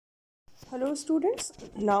Hello students,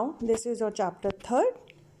 now this is your chapter 3rd,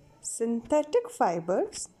 Synthetic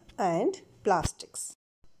Fibers and Plastics.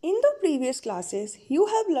 In the previous classes, you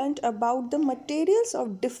have learnt about the materials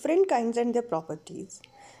of different kinds and their properties.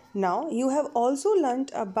 Now you have also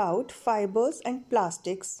learnt about fibers and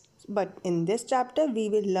plastics, but in this chapter we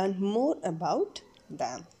will learn more about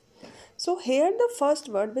them. So here the first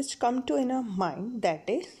word which come to in our mind, that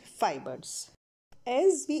is fibers.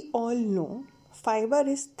 As we all know, fiber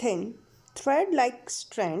is thin, thread-like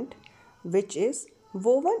strand which is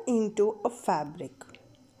woven into a fabric.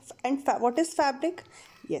 And what is fabric?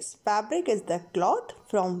 Yes, fabric is the cloth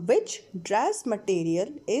from which dress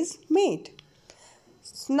material is made.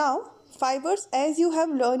 Now, fibers, as you have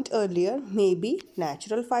learnt earlier, may be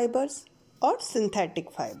natural fibers or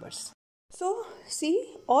synthetic fibers. So,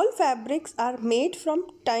 see, all fabrics are made from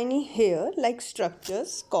tiny hair-like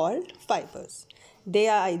structures called fibers. They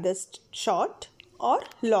are either short or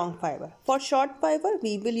long fiber. For short fiber,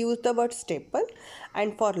 we will use the word staple,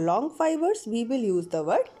 and for long fibers, we will use the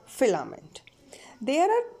word filament. There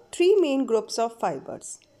are three main groups of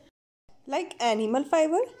fibers. Like animal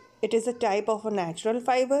fiber, it is a type of a natural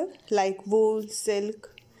fiber like wool,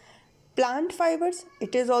 silk. Plant fibers,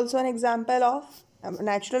 it is also an example of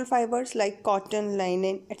natural fibers like cotton,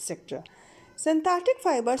 linen, etc. Synthetic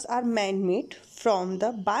fibers are man-made from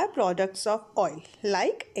the byproducts of oil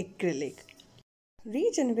like acrylic.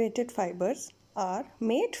 Regenerated fibers are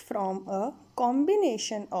made from a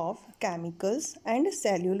combination of chemicals and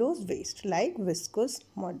cellulose waste like viscose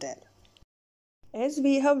model. As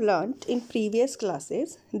we have learnt in previous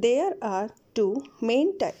classes, there are two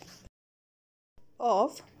main types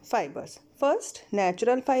of fibers. First,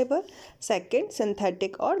 natural fiber. Second,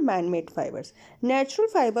 synthetic or man-made fibers. Natural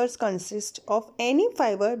fibers consist of any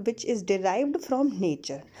fiber which is derived from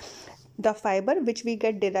nature. The fiber which we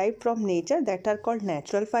get derived from nature, that are called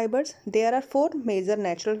natural fibers. There are four major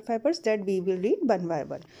natural fibers that we will read one by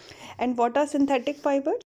one. And what are synthetic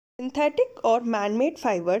fibers? Synthetic or man-made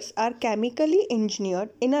fibers are chemically engineered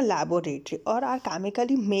in a laboratory or are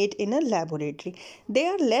chemically made in a laboratory. They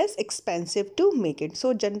are less expensive to make it.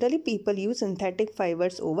 So generally people use synthetic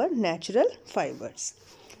fibers over natural fibers.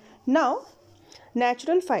 Now,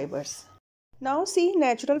 natural fibers. Now see,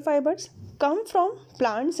 natural fibers come from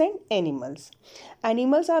plants and animals.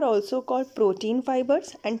 Animals are also called protein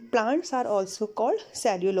fibers and plants are also called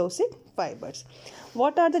cellulosic fibers.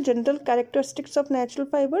 What are the general characteristics of natural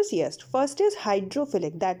fibers? Yes, first is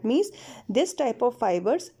hydrophilic. That means this type of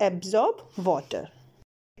fibers absorb water.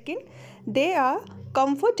 Second, they are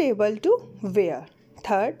comfortable to wear.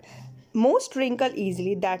 Third, most wrinkle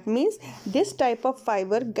easily. That means this type of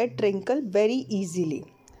fiber get wrinkled very easily.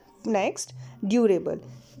 Next, durable.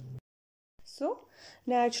 So,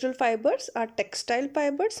 natural fibers are textile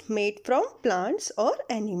fibers made from plants or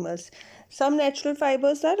animals. Some natural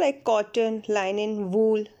fibers are like cotton, linen,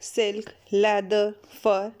 wool, silk, leather,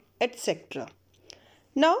 fur, etc.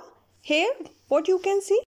 Now, here what you can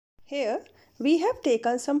see? Here we have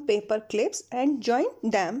taken some paper clips and joined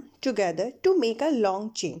them together to make a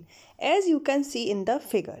long chain, as you can see in the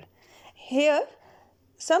figure. Here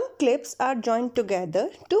some clips are joined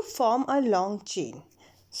together to form a long chain.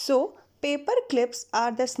 So, paper clips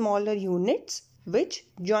are the smaller units which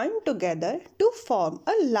join together to form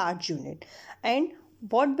a large unit. And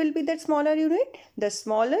what will be that smaller unit? The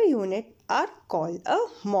smaller unit are called a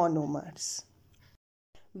monomers.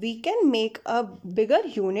 We can make a bigger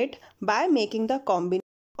unit by making the combination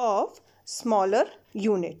of smaller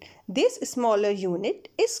unit. This smaller unit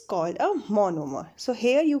is called a monomer. So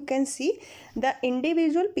here you can see the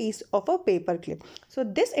individual piece of a paper clip. So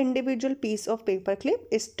this individual piece of paper clip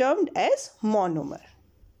is termed as monomer.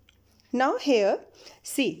 Now here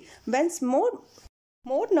see, when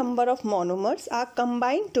more number of monomers are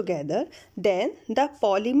combined together, then the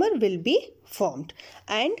polymer will be formed,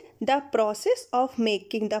 and the process of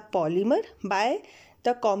making the polymer by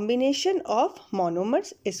the combination of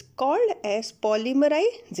monomers is called as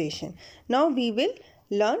polymerization. Now we will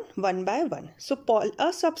learn one by one. So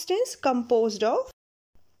a substance composed of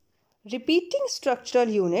repeating structural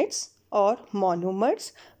units or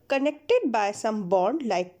monomers connected by some bond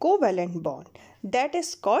like covalent bond, that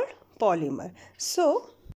is called polymer. So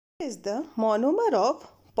this is the monomer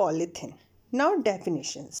of polythene. Now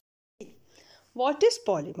definitions. What is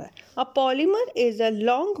polymer? A polymer is a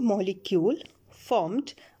long molecule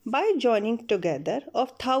formed by joining together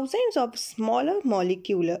of thousands of smaller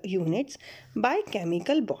molecular units by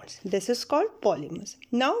chemical bonds. This is called polymers.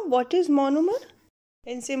 Now what is monomer?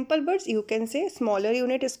 In simple words, you can say smaller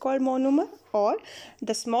unit is called monomer, or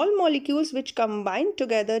the small molecules which combine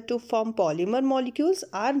together to form polymer molecules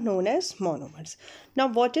are known as monomers. Now,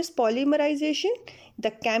 what is polymerization? The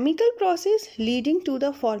chemical process leading to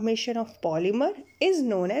the formation of polymer is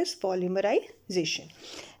known as polymerization.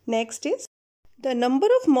 Next is the number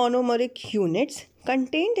of monomeric units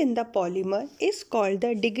contained in the polymer is called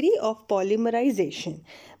the degree of polymerization.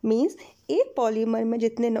 Means एक polymer में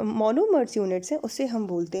जितने monomers units हैं उसे हम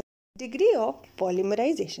बोलते हैं degree of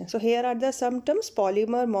polymerization. So here are the some terms: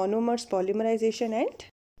 polymer, monomers, polymerization and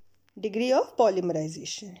degree of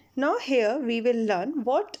polymerization. Now here we will learn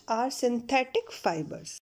what are synthetic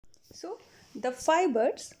fibers. So the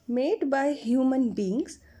fibers made by human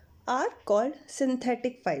beings are called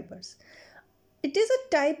synthetic fibers. It is a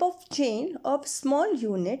type of chain of small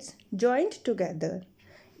units joined together.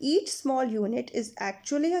 Each small unit is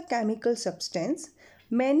actually a chemical substance.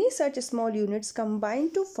 Many such small units combine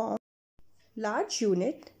to form large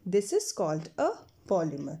unit. This is called a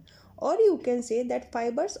polymer. Or you can say that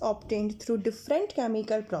fibers obtained through different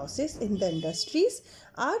chemical process in the industries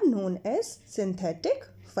are known as synthetic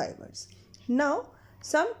fibers. Now,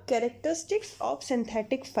 some characteristics of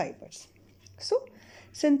synthetic fibers. So,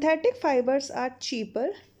 synthetic fibers are cheaper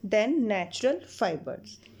than natural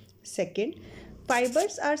fibers. Second,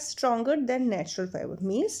 fibers are stronger than natural fiber.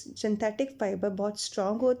 Means synthetic fiber बहुत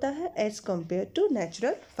strong होता है as compared to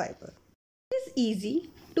natural fiber. It is easy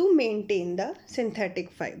to maintain the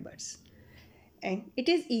synthetic fibers, and it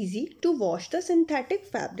is easy to wash the synthetic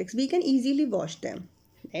fabrics. We can easily wash them.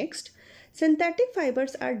 Next, synthetic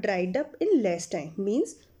fibers are dried up in less time.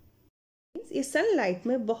 Means ये sunlight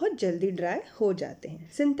में बहुत जल्दी dry हो जाते हैं.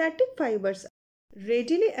 Synthetic fibres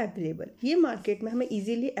readily available, ये market में हमें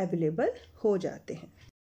इजीली अवेलेबल हो जाते हैं.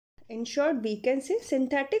 In short, we can say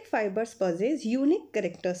synthetic fibers possess unique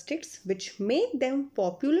characteristics which make them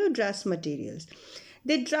popular dress materials.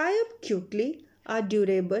 They dry up quickly, are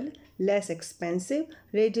durable, less expensive,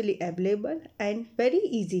 readily available, and very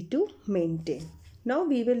easy to maintain. Now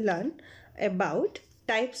we will learn about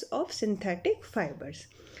types of synthetic fibers.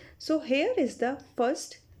 So here is the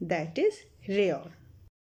first, that is rayon.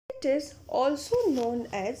 It is also known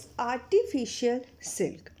as artificial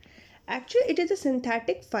silk. Actually, it is a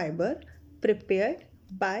synthetic fiber prepared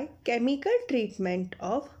by chemical treatment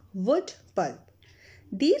of wood pulp.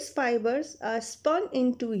 These fibers are spun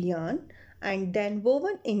into yarn and then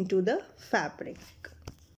woven into the fabric.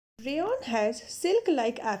 Rayon has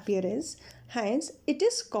silk-like appearance, hence it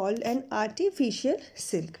is called an artificial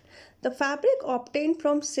silk. The fabric obtained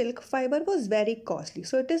from silk fiber was very costly,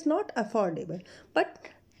 so it is not affordable. But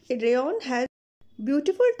rayon has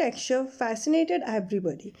beautiful texture, fascinated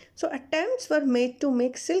everybody. So attempts were made to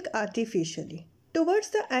make silk artificially. Towards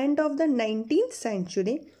the end of the 19th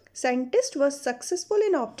century, scientists were successful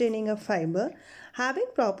in obtaining a fiber having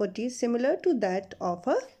properties similar to that of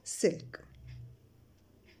a silk.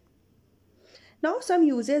 Now some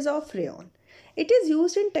uses of rayon. It is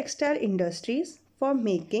used in textile industries for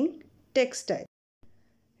making textile.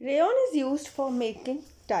 Rayon is used for making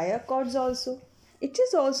tire cords also. It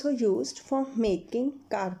is also used for making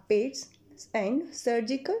carpets and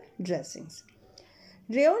surgical dressings.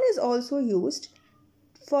 Rayon is also used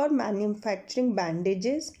for manufacturing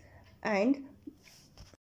bandages, and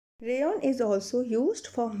rayon is also used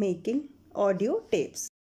for making audio tapes.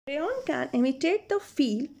 Rayon can imitate the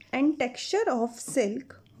feel and texture of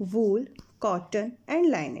silk, wool, cotton and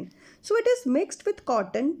linen. So it is mixed with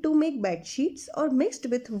cotton to make bed sheets or mixed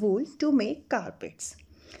with wool to make carpets.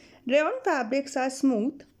 Rayon fabrics are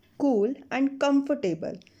smooth, cool and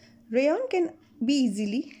comfortable. Rayon can be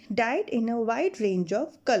easily dyed in a wide range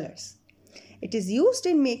of colors. It is used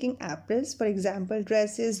in making aprons, for example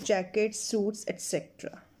dresses, jackets, suits,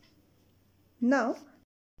 etc. Now,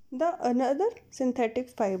 the another synthetic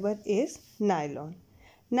fiber is nylon.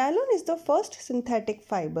 Nylon is the first synthetic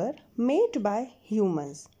fiber made by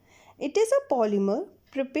humans. It is a polymer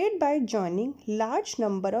prepared by joining large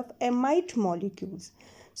number of amide molecules.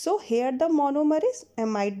 So here the monomer is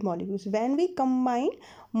amide molecules. When we combine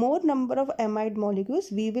more number of amide molecules,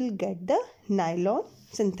 we will get the nylon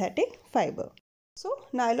synthetic fiber. So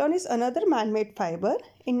nylon is another man-made fiber.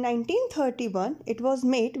 In 1931, it was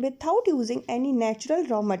made without using any natural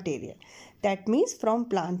raw material. That means from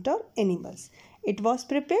plant or animals. It was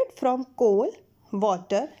prepared from coal,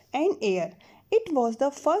 water and air. It was the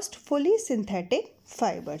first fully synthetic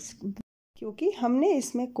fibers. क्योंकि हमने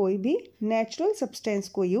इसमें कोई भी natural substance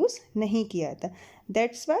को use नहीं किया था.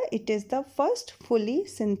 That's why it is the first fully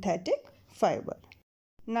synthetic fiber.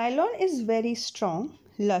 Nylon is very strong,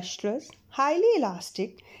 lustrous, highly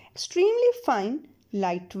elastic, extremely fine,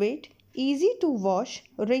 lightweight, easy to wash,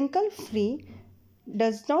 wrinkle-free,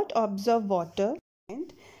 does not absorb water,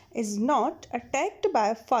 and is not attacked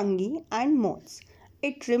by fungi and moths.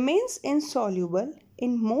 It remains insoluble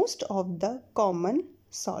in most of the common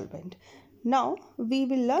solvent. Now we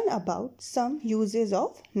will learn about some uses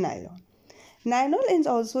of nylon. Nylon is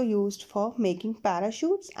also used for making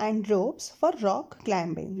parachutes and ropes for rock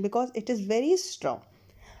climbing because it is very strong.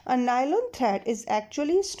 A nylon thread is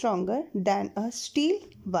actually stronger than a steel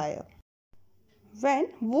wire. When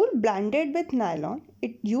wool blended with nylon,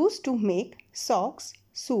 it used to make socks,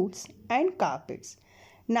 suits, and carpets.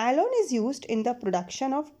 Nylon is used in the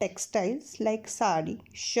production of textiles like sari,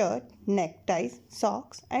 shirt, neckties,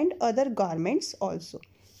 socks, and other garments also.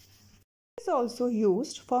 It is also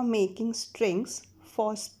used for making strings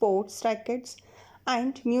for sports rackets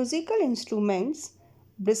and musical instruments,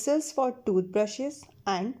 bristles for toothbrushes,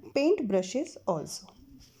 and paint brushes also.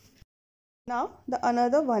 Now the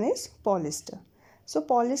another one is polyester. So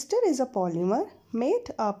polyester is a polymer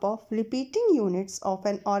made up of repeating units of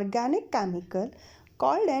an organic chemical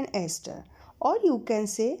called an ester, or you can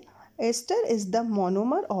say ester is the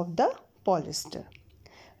monomer of the polyester.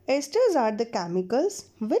 Esters are the chemicals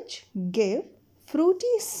which give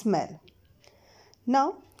fruity smell.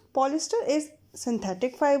 Now polyester is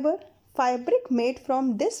synthetic fiber. Fabric made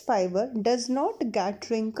from this fiber does not get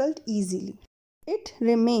wrinkled easily. It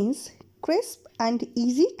remains crisp and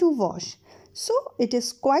easy to wash, so it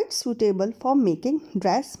is quite suitable for making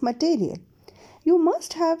dress material. You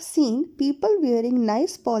must have seen people wearing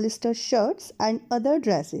nice polyester shirts and other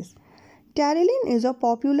dresses. Terylene is a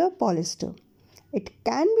popular polyester. It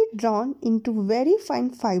can be drawn into very fine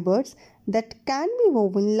fibers that can be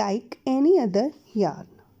woven like any other yarn.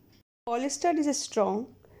 Polyester is strong,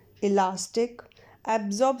 elastic,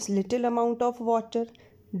 absorbs little amount of water,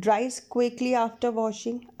 dries quickly after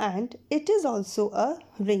washing, and it is also a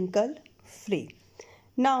wrinkle free.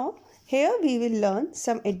 Now here we will learn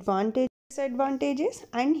some advantages, disadvantages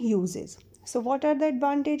and uses. So what are the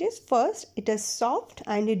advantages? First, it is soft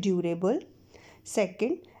and durable.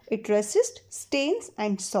 Second, it resists stains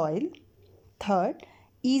and soil. Third,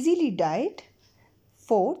 easily dyed.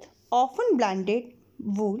 Fourth, often blended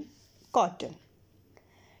wool, cotton.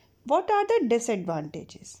 What are the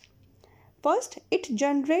disadvantages? First, it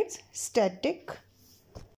generates static,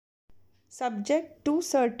 subject to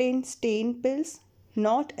certain stain pills,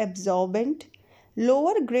 not absorbent,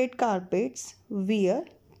 lower grade carpets wear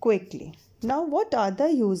quickly. Now, what are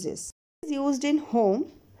the uses? It is used in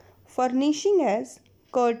home furnishing as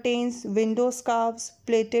curtains, window scarves,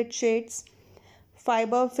 plated shades,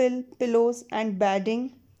 fiber fill pillows and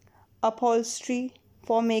bedding, upholstery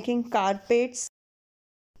for making carpets.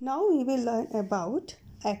 Now we will learn about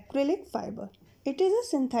acrylic fiber. It is a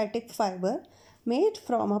synthetic fiber made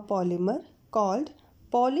from a polymer called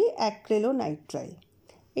polyacrylonitrile.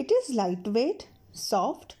 It is lightweight,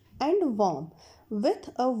 soft and warm with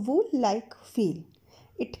a wool-like feel.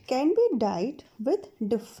 It can be dyed with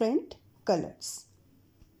different colors.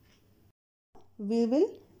 We will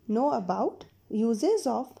know about uses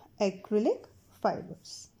of acrylic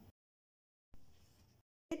fibers.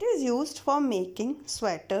 It is used for making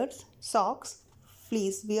sweaters, socks,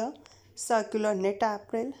 fleece wear, circular knit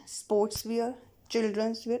apparel, sports wear,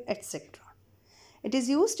 children's wear, etc. It is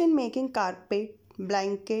used in making carpet,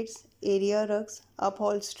 blankets, area rugs,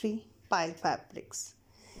 upholstery, pile fabrics.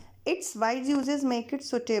 Its wide uses make it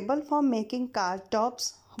suitable for making car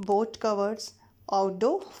tops, boat covers,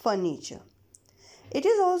 outdoor furniture. It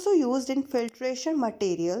is also used in filtration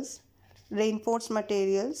materials, reinforced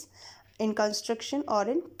materials, in construction or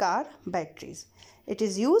in car batteries. It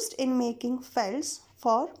is used in making felts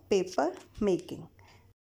for paper making.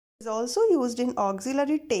 It is also used in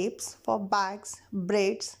auxiliary tapes for bags,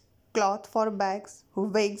 braids, cloth for bags,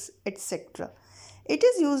 wigs, etc. It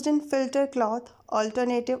is used in filter cloth,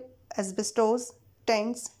 alternative asbestos,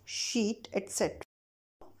 tents, sheet, etc.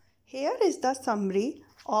 Here is the summary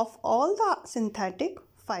of all the synthetic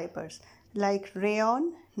fibers like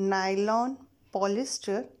rayon, nylon,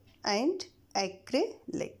 polyester and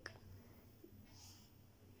acrylic.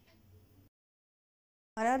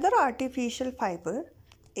 Another artificial fiber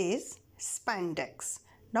is spandex.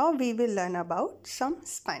 Now we will learn about some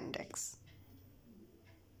spandex.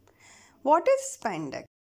 What is spandex?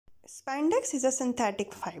 Spandex is a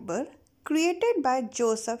synthetic fiber created by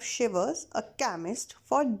Joseph Shivers, a chemist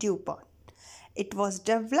for DuPont. It was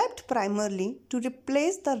developed primarily to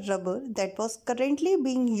replace the rubber that was currently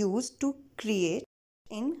being used to create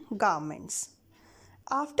in garments.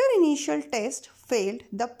 After initial tests failed,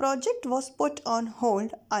 the project was put on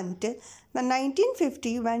hold until the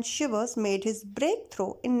 1950 when Shivers made his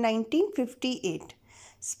breakthrough in 1958.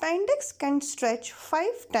 Spandex can stretch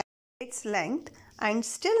 5 times its length and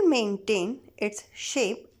still maintain its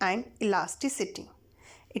shape and elasticity.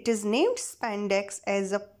 It is named spandex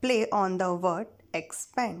as a play on the word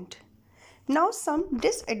expand. Now some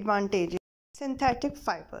disadvantages of synthetic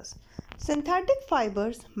fibers. Synthetic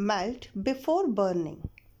fibers melt before burning.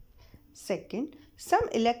 Second, some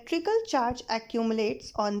electrical charge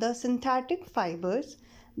accumulates on the synthetic fibers.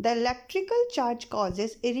 The electrical charge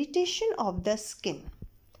causes irritation of the skin.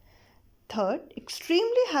 Third,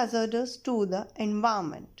 extremely hazardous to the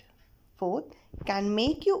environment. Fourth, can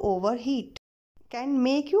make you overheat. Can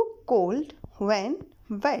make you cold when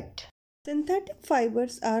wet. Synthetic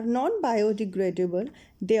fibers are non-biodegradable,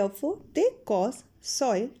 therefore they cause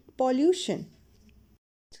soil pollution.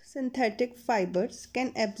 Synthetic fibers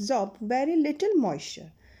can absorb very little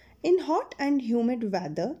moisture. In hot and humid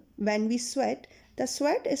weather, when we sweat, the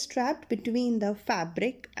sweat is trapped between the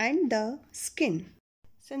fabric and the skin.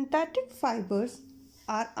 Synthetic fibers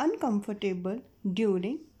are uncomfortable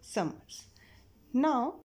during summers.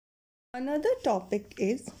 Now, another topic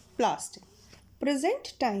is plastic.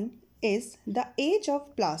 Present time is the age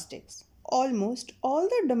of plastics. Almost all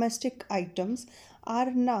the domestic items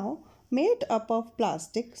are now made up of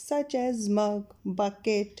plastic such as mug,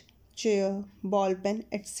 bucket, chair, ball pen,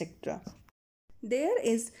 etc. There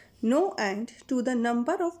is no end to the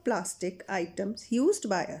number of plastic items used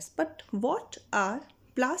by us. But what are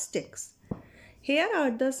plastics? Here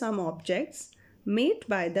are the some objects made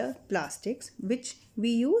by the plastics which we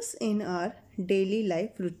use in our daily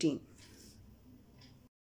life routine.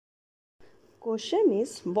 Question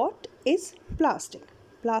is, what is plastic?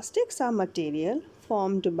 Plastics are material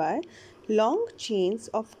formed by long chains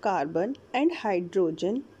of carbon and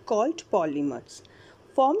hydrogen called polymers,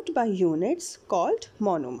 formed by units called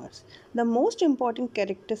monomers. The most important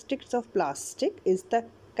characteristics of plastic is the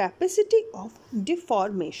capacity of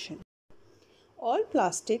deformation. All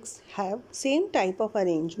plastics have same type of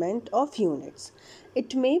arrangement of units.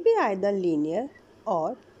 It may be either linear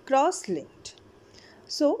or cross-linked.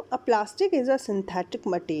 So, a plastic is a synthetic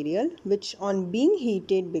material which on being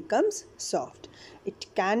heated becomes soft. It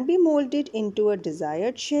can be molded into a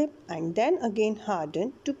desired shape and then again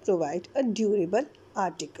hardened to provide a durable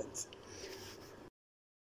articles.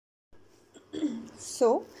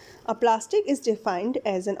 So, a plastic is defined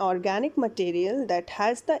as an organic material that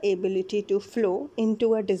has the ability to flow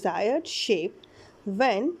into a desired shape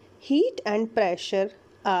when heat and pressure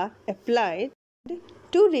are applied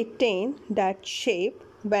to retain that shape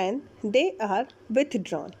when they are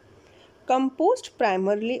withdrawn. Composed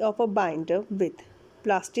primarily of a binder with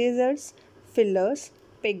plasticizers, fillers,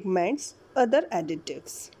 pigments, other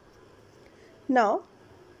additives. Now,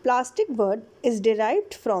 plastic word is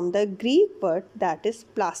derived from the Greek word that is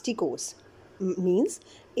plastikos, means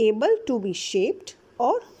able to be shaped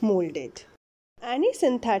or molded. Any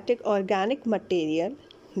synthetic organic material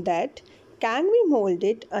that can be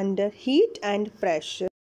molded under heat and pressure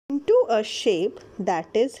into a shape that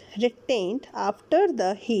is retained after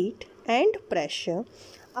the heat and pressure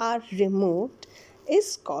are removed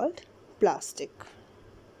is called plastic.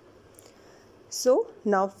 So,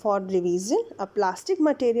 now for revision, a plastic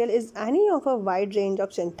material is any of a wide range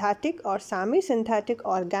of synthetic or semi-synthetic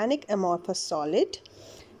organic amorphous solid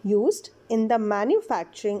used in the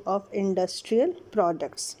manufacturing of industrial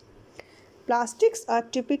products. Plastics are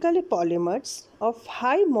typically polymers of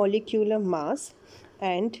high molecular mass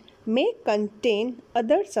and may contain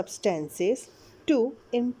other substances to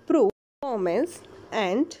improve performance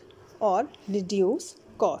and or reduce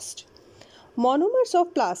cost. Monomers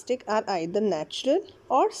of plastic are either natural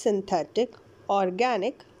or synthetic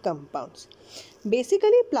organic compounds.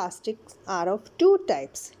 Basically, plastics are of two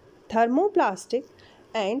types, thermoplastic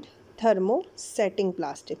and thermosetting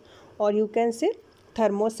plastic, or you can say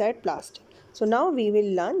thermoset plastic. So now we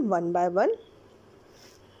will learn one by one.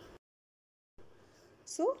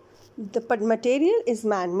 So the material is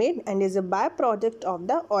man-made and is a byproduct of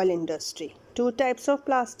the oil industry. Two types of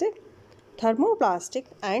plastic, thermoplastic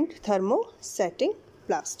and thermosetting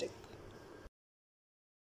plastic.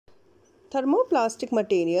 Thermoplastic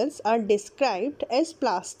materials are described as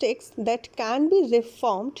plastics that can be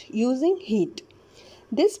reformed using heat.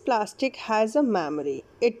 This plastic has a memory.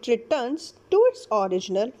 It returns to its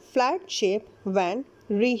original flat shape when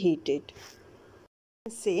reheated.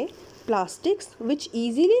 Say, plastics which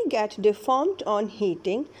easily get deformed on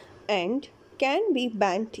heating and can be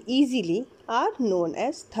bent easily are known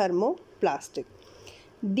as thermoplastic.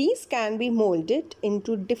 These can be molded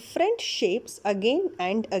into different shapes again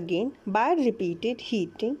and again by repeated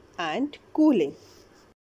heating and cooling.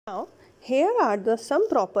 Now, Here are some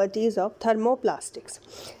properties of thermoplastics.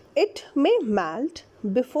 It may melt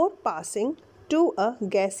before passing to a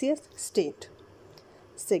gaseous state.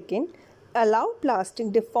 Second, allow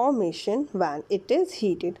plastic deformation when it is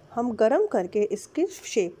heated. हम गर्म करके इसकी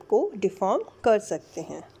shape को deform कर सकते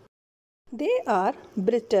हैं. They are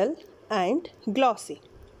brittle and glossy.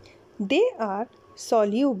 They are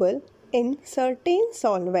soluble in certain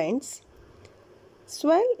solvents,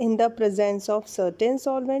 swell in the presence of certain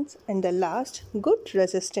solvents, and the last, good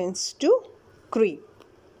resistance to creep.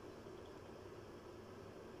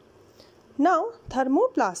 Now,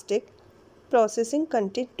 thermoplastic processing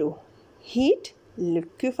consists to heat,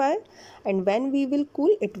 liquefy, and when we will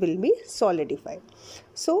cool, it will be solidified.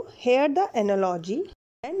 So, here the analogy.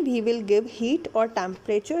 When we will give heat or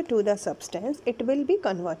temperature to the substance, it will be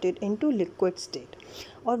converted into liquid state.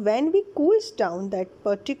 Or when we cools down that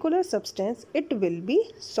particular substance, it will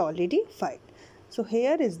be solidified. So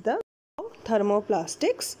here is the how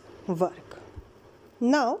thermoplastics work.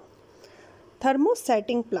 Now,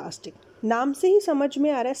 thermosetting plastic. नाम से ही समझ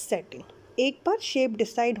में आ रहा है setting. एक बार shape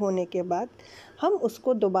decide होने के बाद हम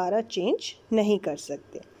उसको दोबारा चेंज नहीं कर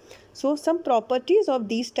सकते. So some properties of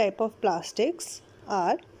these type of plastics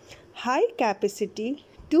are high capacity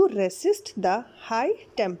to resist the high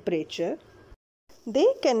temperature. They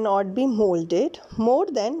cannot be molded more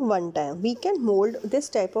than one time. We can mold this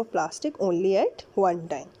type of plastic only at one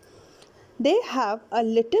time. They have a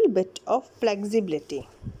little bit of flexibility.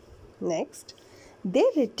 Next, they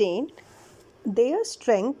retain their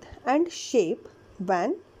strength and shape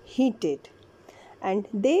when heated, and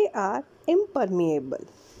they are impermeable.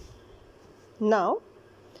 Now,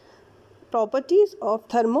 properties of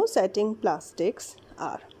thermosetting plastics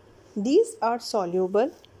are: these are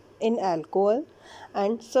soluble in alcohol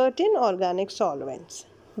and certain organic solvents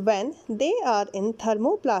when they are in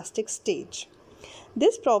thermoplastic stage.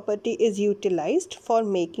 This property is utilized for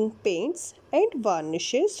making paints and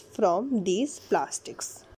varnishes from these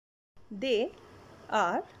plastics. They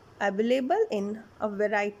are available in a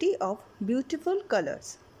variety of beautiful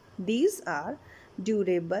colors. These are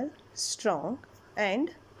durable, strong,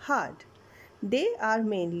 and hard. They are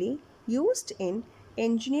mainly used in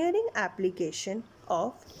engineering application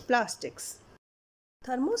of plastics.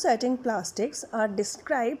 Thermosetting plastics are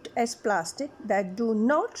described as plastic that do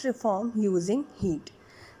not reform using heat.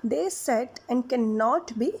 They set and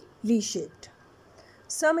cannot be reshaped.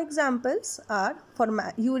 Some examples are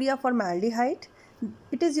urea formaldehyde.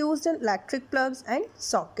 It is used in electric plugs and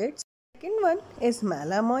sockets. Second one is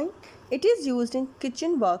melamine. It is used in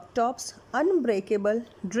kitchen worktops, unbreakable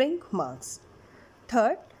drink mugs.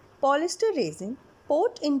 Third, polyester resin,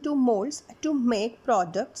 poured into molds to make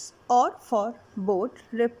products or for boat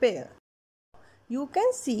repair. You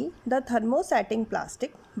can see the thermosetting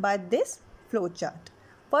plastic by this flowchart.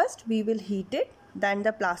 First, we will heat it, then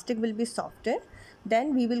the plastic will be softened,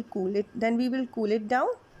 then we will cool it down,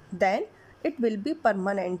 then it will be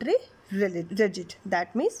permanently rigid.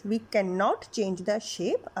 That means we cannot change the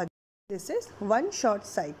shape again. This is one short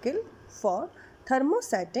cycle for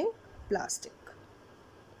thermosetting plastic.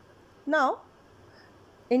 Now,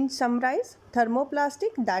 in summarize, thermoplastic,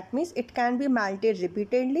 that means it can be melted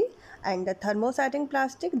repeatedly, and the thermosetting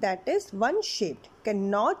plastic, that is one shaped,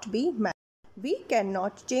 cannot be melted. We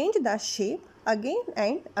cannot change the shape again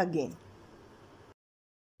and again.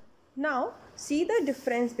 Now, see the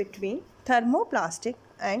difference between thermoplastic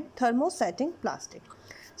and thermosetting plastic.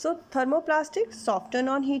 So, thermoplastic soften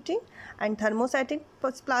on heating and thermosetting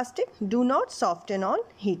plastic do not soften on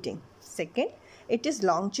heating. Second, it is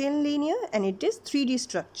long chain linear and it is 3D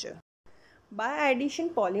structure. By addition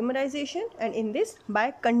polymerization, and in this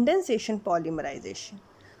by condensation polymerization.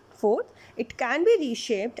 Fourth, it can be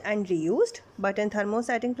reshaped and reused, but in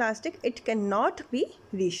thermosetting plastic it cannot be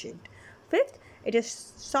reshaped. Fifth, it is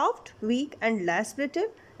soft, weak and less brittle,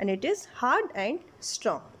 and it is hard and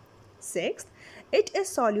strong. Sixth, it is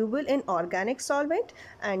soluble in organic solvent,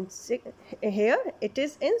 and here it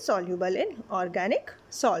is insoluble in organic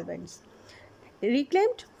solvents.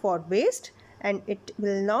 Reclaimed for waste, and it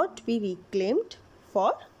will not be reclaimed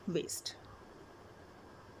for waste.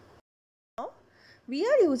 Now, we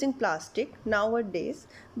are using plastic nowadays,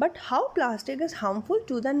 but how plastic is harmful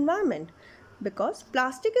to the environment? Because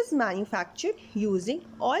plastic is manufactured using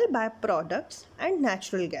oil byproducts and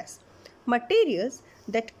natural gas, materials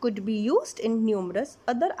that could be used in numerous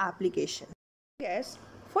other applications. Gas,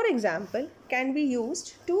 for example, can be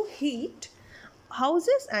used to heat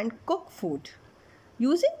houses and cook food.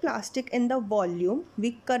 Using plastic in the volume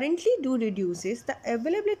we currently do reduces the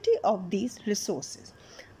availability of these resources,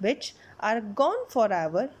 which are gone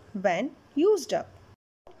forever when used up.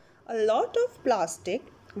 A lot of plastic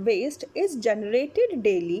waste is generated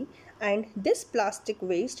daily, and this plastic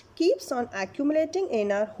waste keeps on accumulating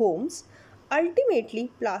in our homes.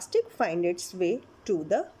 Ultimately, plastic finds its way to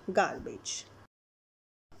the garbage.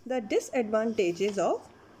 The disadvantages of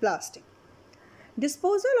plastic.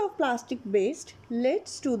 Disposal of plastic waste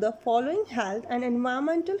leads to the following health and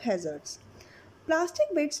environmental hazards. Plastic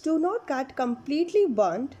waste do not get completely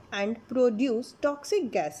burnt and produce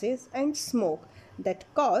toxic gases and smoke that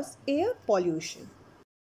cause air pollution.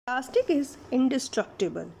 Plastic is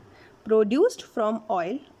indestructible, produced from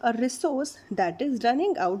oil, a resource that is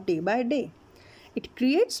running out day by day. It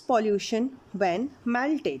creates pollution when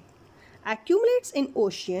melted, accumulates in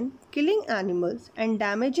ocean, killing animals and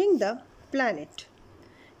damaging the planet.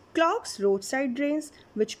 Clogs roadside drains,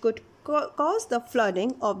 which could cause the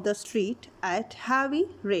flooding of the street at heavy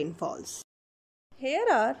rainfalls. Here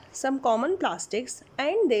are some common plastics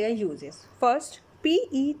and their uses. First,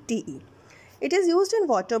 PETE. It is used in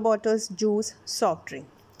water bottles, juice, soft drink.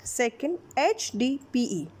 Second,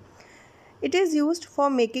 HDPE. It is used for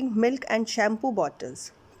making milk and shampoo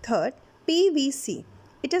bottles. Third, PVC.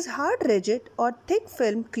 It is hard, rigid or thick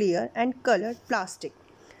film, clear and colored plastic.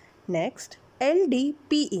 Next,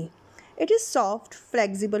 LDPE. It is soft,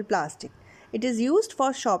 flexible plastic. It is used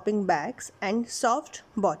for shopping bags and soft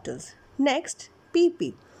bottles. Next,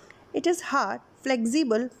 PP. It is hard,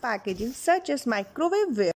 flexible packaging such as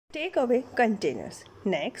microwave takeaway containers.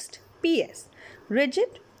 Next, PS.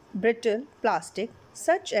 Rigid, brittle plastic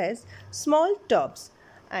such as small tubs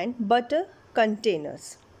and butter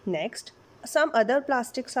containers. Next, some other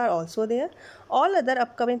plastics are also there. All other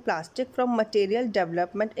upcoming plastic from material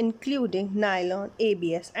development including nylon,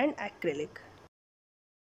 ABS and acrylic.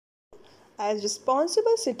 As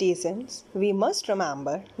responsible citizens, we must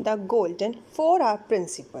remember the golden 4R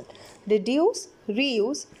principle: reduce,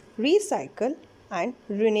 reuse, recycle and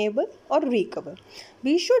renewable or recover.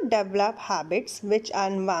 We should develop habits which are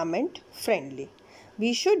environment friendly.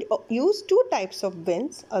 We should use two types of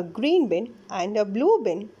bins, a green bin and a blue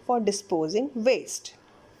bin for disposing waste.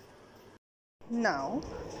 Now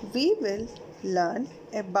we will learn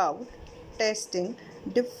about testing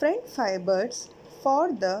different fibers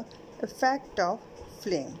for the effect of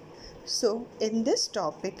flame. So in this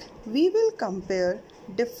topic we will compare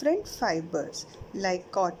different fibers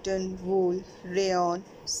like cotton, wool, rayon,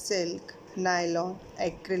 silk, nylon,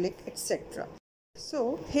 acrylic, etc.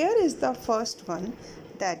 So here is the first one,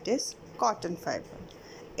 that is cotton fiber.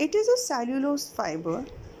 It is a cellulose fiber.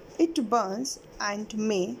 It burns and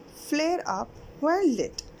may flare up when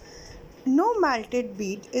lit. No melted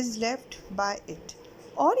bead is left by it.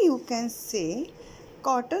 Or you can say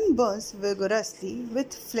cotton burns vigorously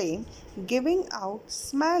with flame, giving out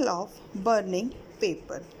smell of burning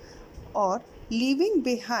paper or leaving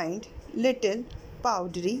behind little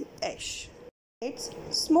powdery ash. Its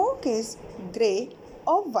smoke is grey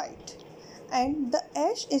or white and the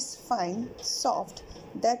ash is fine, soft,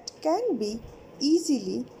 that can be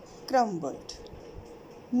easily crumbled.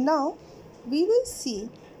 Now we will see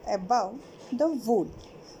about the wool.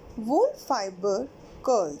 Wool fiber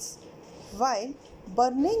curls while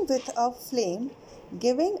burning with a flame,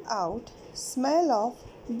 giving out smell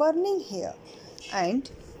of burning hair and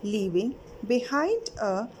leaving behind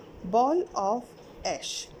a ball of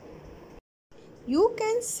ash. You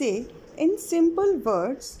can say in simple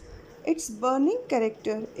words, its burning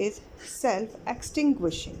character is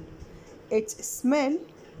self-extinguishing. Its smell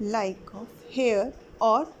like of hair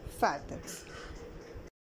or feathers.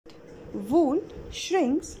 Wool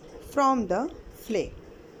shrinks from the flame.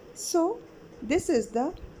 So this is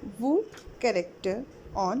the wool character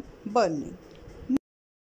on burning.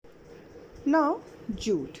 Now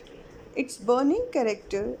jute. Its burning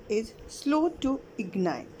character is slow to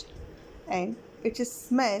ignite and its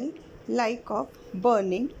smell like of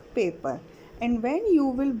burning paper, and when you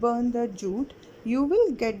will burn the jute you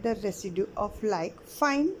will get the residue of like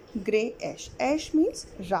fine grey ash. Ash means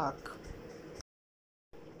rock.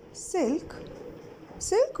 Silk.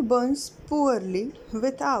 Silk burns poorly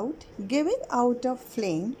without giving out a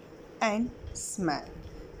flame and smell.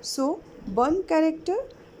 So burn character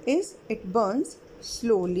is it burns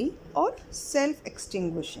slowly or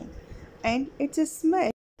self-extinguishing, and it's a smell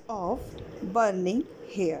of burning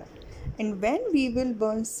hair. And when we will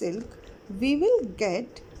burn silk, we will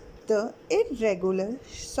get the irregular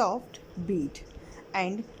soft bead,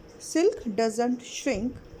 and silk doesn't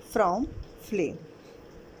shrink from flame.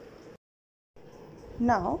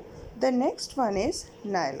 Now the next one is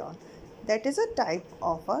nylon. That is a type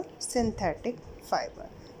of a synthetic fiber.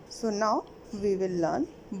 So now we will learn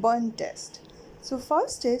burn test. So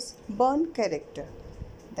first is burn character.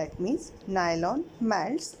 That means nylon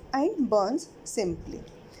melts and burns simply.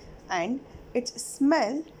 and its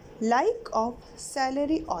smell like of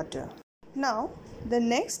celery odor. Now the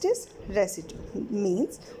next is residue,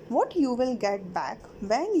 means what you will get back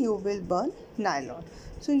when you will burn nylon.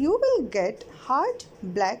 So you will get hard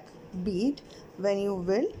black bead when you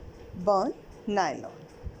will burn nylon.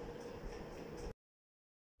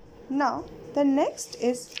 Now the next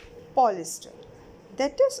is polyester.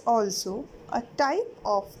 That is also a type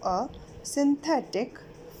of a synthetic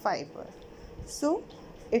fiber. So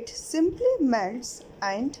it simply melts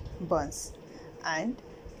and burns, and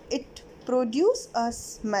it produces a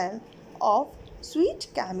smell of sweet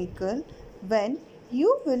chemical when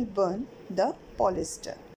you will burn the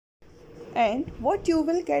polyester. And what you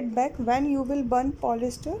will get back when you will burn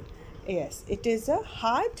polyester? Yes, it is a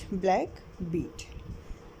hard black bead,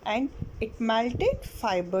 and it melted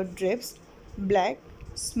fiber drips black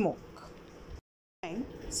smoke. And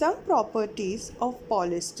some properties of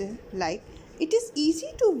polyester, like it is easy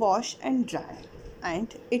to wash and dry,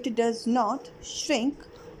 and it does not shrink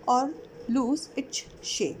or lose its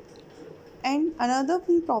shape. And another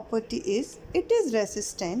property is it is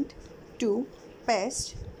resistant to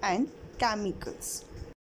pests and chemicals.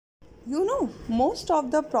 You know, most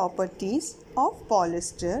of the properties of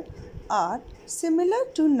polyester are similar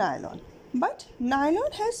to nylon, but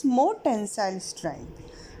nylon has more tensile strength,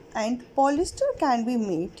 and polyester can be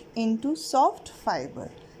made into soft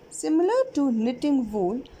fiber similar to knitting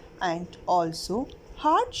wool, and also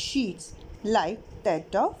hard sheets like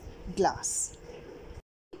that of glass.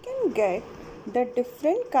 We can get the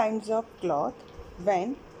different kinds of cloth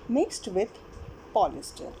when mixed with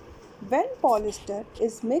polyester. When polyester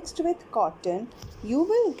is mixed with cotton, you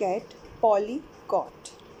will get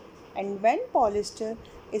polycot. And when polyester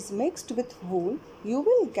is mixed with wool, you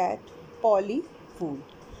will get polywool.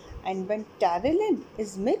 And when terylene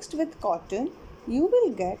is mixed with cotton, you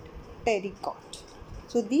will get terrycot.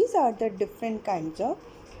 So these are the different kinds of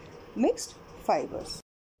mixed fibers.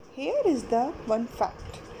 Here is the one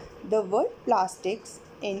fact. The word plastics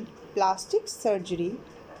in plastic surgery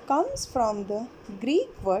comes from the Greek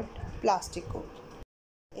word plastiko.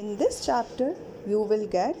 In this chapter, you will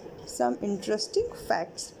get some interesting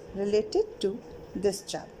facts related to this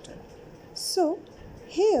chapter. So,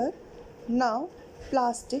 here now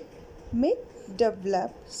plastic may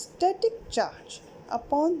develop static charge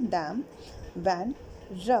upon them when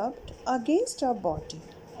rubbed against a body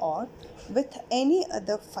or with any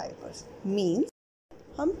other fibers. Means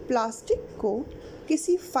हम plastic को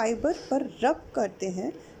किसी fibre पर रब करते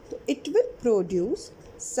हैं तो it will produce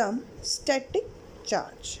some static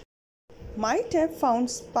charge. Might have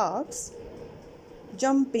found sparks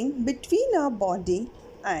jumping between our body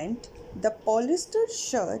and the polyester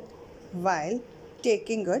shirt while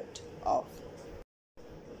taking it off.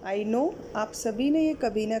 I know आप सभी ने ये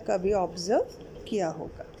कभी ना कभी ऑब्जर्व किया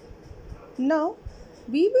होगा. Now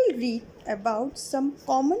we will read about some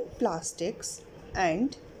common plastics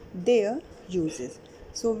and their uses.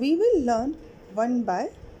 So we will learn one by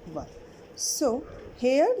one. So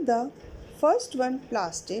here the first one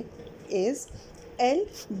plastic is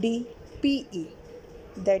LDPE.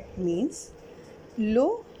 That means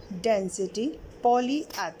low density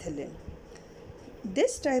polyethylene.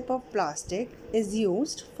 This type of plastic is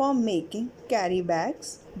used for making carry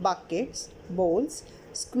bags, buckets, bowls,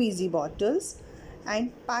 squeezy bottles,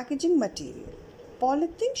 and packaging material.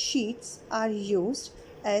 Polythene sheets are used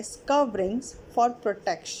as coverings for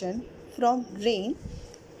protection from rain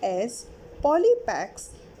as polypacks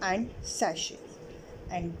and sachets.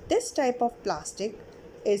 And this type of plastic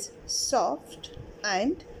is soft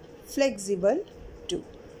and flexible too.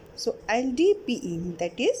 So LDPE,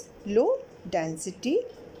 that is low density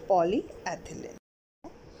polyethylene.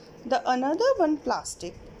 The another one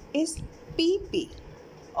plastic is PP,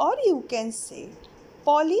 or you can say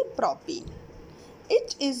polypropylene.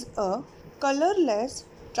 It is a colorless,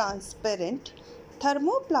 transparent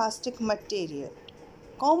thermoplastic material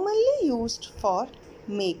commonly used for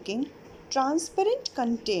making transparent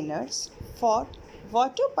containers for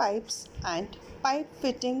water pipes and pipe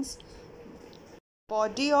fittings,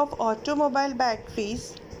 body of automobile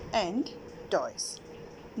batteries and toys.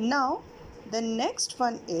 Now the next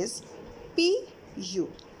one is PU,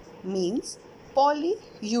 means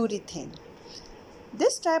polyurethane.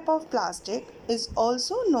 This type of plastic is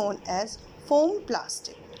also known as foam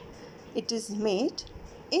plastic. It is made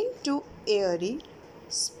into airy,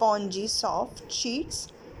 spongy, soft sheets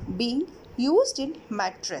being used in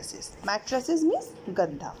mattresses. Mattresses means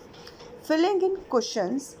gadda. Filling in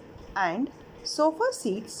cushions and sofa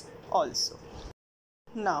seats also.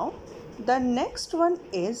 Now the next one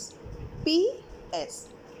is PS,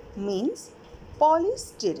 means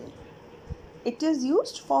polystyrene. It is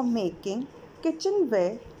used for making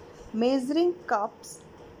kitchenware, measuring cups,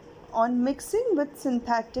 on mixing with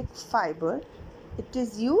synthetic fiber. It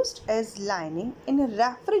is used as lining in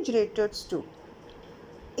refrigerators too.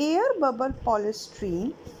 Air bubble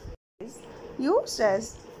polystyrene is used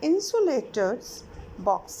as insulators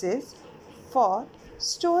boxes for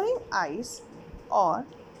storing ice or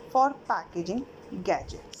for packaging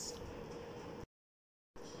gadgets.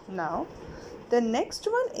 Now, the next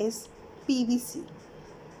one is PVC,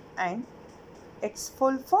 and its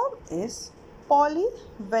full form is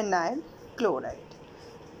polyvinyl chloride.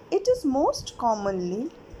 It is most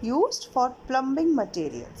commonly used for plumbing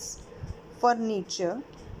materials, furniture,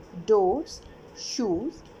 doors,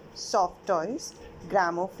 shoes, soft toys,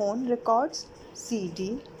 gramophone records,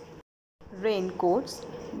 CD, raincoats,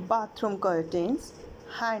 bathroom curtains,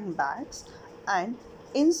 handbags, and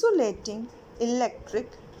insulating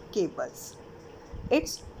electric cables.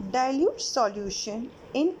 Its dilute solution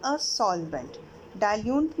in a solvent.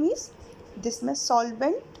 Dilute means जिसमें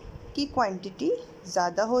solvent की quantity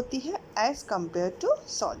ज़्यादा होती है as compared to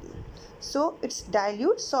solute. So its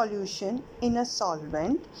dilute solution in a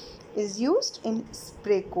solvent is used in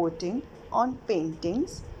spray coating on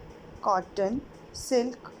paintings, cotton,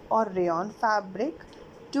 silk or rayon fabric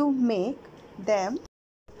to make them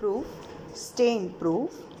proof, stain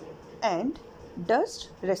proof and dust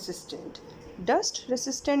resistant. Dust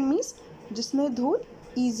resistant means जिसमें धूल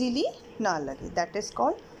easily ना लगे. That is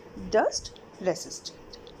called dust resistant.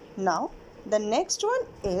 Now the next one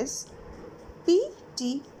is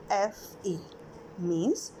PTFE,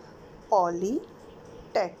 means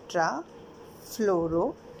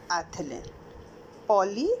polytetrafluoroethylene.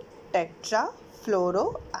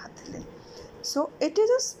 Polytetrafluoroethylene. So it is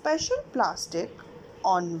a special plastic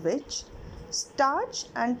on which starch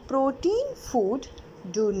and protein food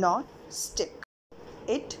do not stick.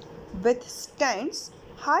 It withstands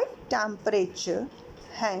high temperature,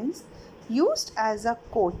 hence used as a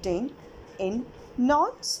coating in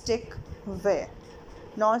non-stick ware.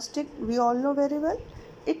 Non-stick we all know very well.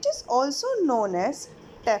 It is also known as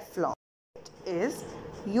Teflon. It is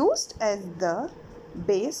used as the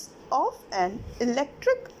base of an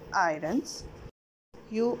electric irons.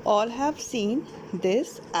 You all have seen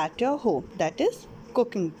this at your home, that is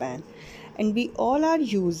cooking pan, and we all are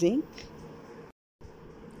using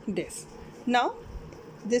this. Now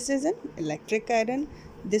this is an electric iron.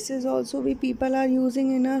 This is also we people are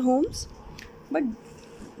using in our homes. But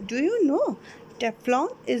do you know Teflon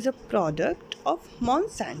is a product of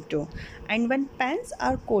Monsanto, and when pans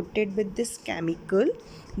are coated with this chemical,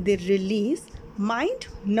 they release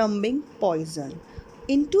mind-numbing poison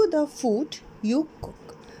into the food you cook.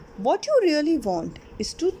 What you really want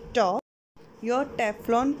is to toss your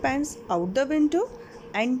Teflon pans out the window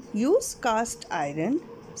and use cast iron,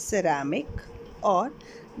 ceramic or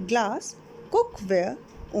glass cookware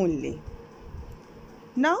only.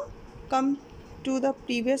 Now come to the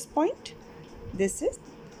previous point. This is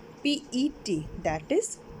PET, that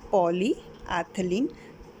is polyethylene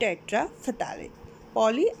tetraphthalate.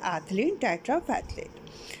 Polyethylene tetraphthalate.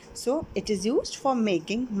 So it is used for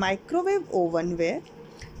making microwave ovenware,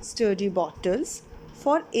 sturdy bottles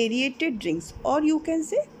for aerated drinks, or you can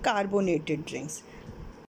say carbonated drinks.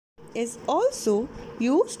 Is also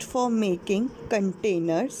used for making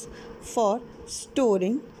containers for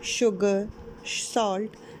storing sugar,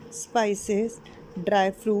 salt, spices,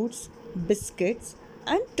 dry fruits, biscuits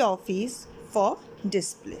and toffees for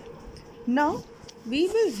display. Now we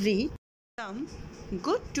will read some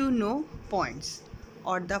good to know points,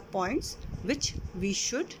 or the points which we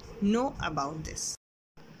should know about this.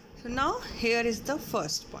 So now here is the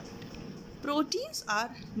first point. Proteins are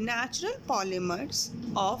natural polymers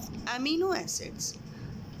of amino acids.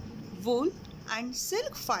 Wool and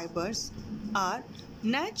silk fibers are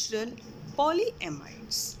natural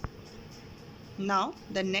polyamides. Now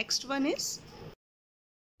the next one is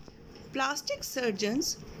plastic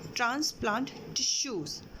surgeons transplant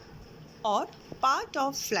tissues or part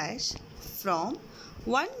of flesh from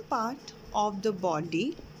one part of the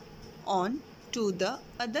body on to the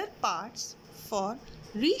other parts for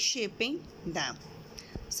reshaping them.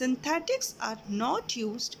 Synthetics are not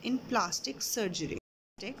used in plastic surgery.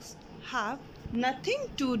 Synthetics have nothing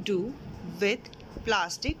to do with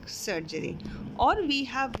plastic surgery, or we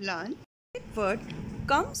have learned the word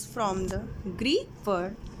comes from the Greek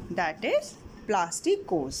word that is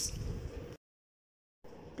plastikos.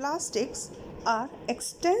 Plastics are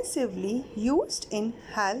extensively used in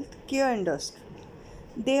healthcare industry.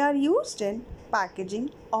 They are used in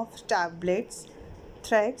packaging of tablets,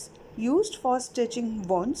 threads used for stitching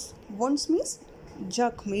wounds. Wounds means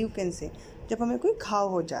जख्म, you can say, जब हमें कोई घाव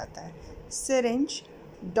हो जाता है. syringe,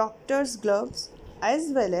 doctor's gloves,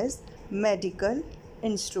 as well as medical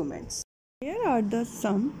instruments. Here are the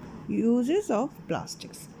some uses of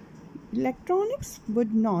plastics. Electronics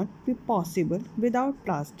would not be possible without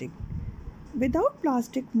plastic. Without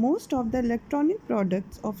plastic, most of the electronic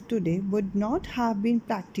products of today would not have been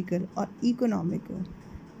practical or economical.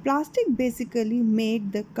 Plastic basically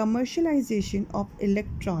made the commercialization of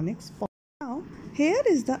electronics possible. Now, here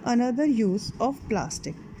is the another use of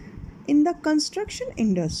plastic. In the construction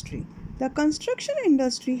industry, the construction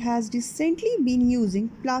industry has recently been using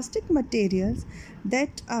plastic materials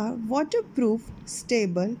that are waterproof,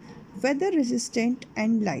 stable, weather resistant,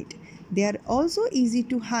 and light. They are also easy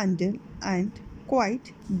to handle and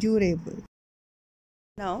quite durable.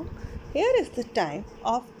 Now, here is the time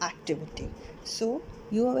of activity. So,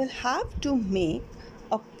 you will have to make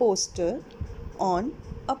a poster on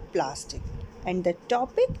a plastic, and the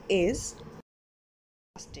topic is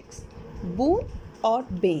plastics. Boon और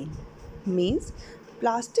Ben means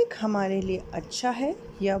plastic हमारे लिए अच्छा है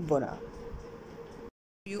या बुरा.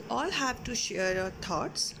 You all have to share your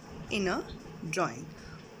thoughts in a drawing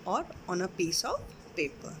or on a piece of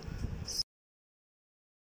paper.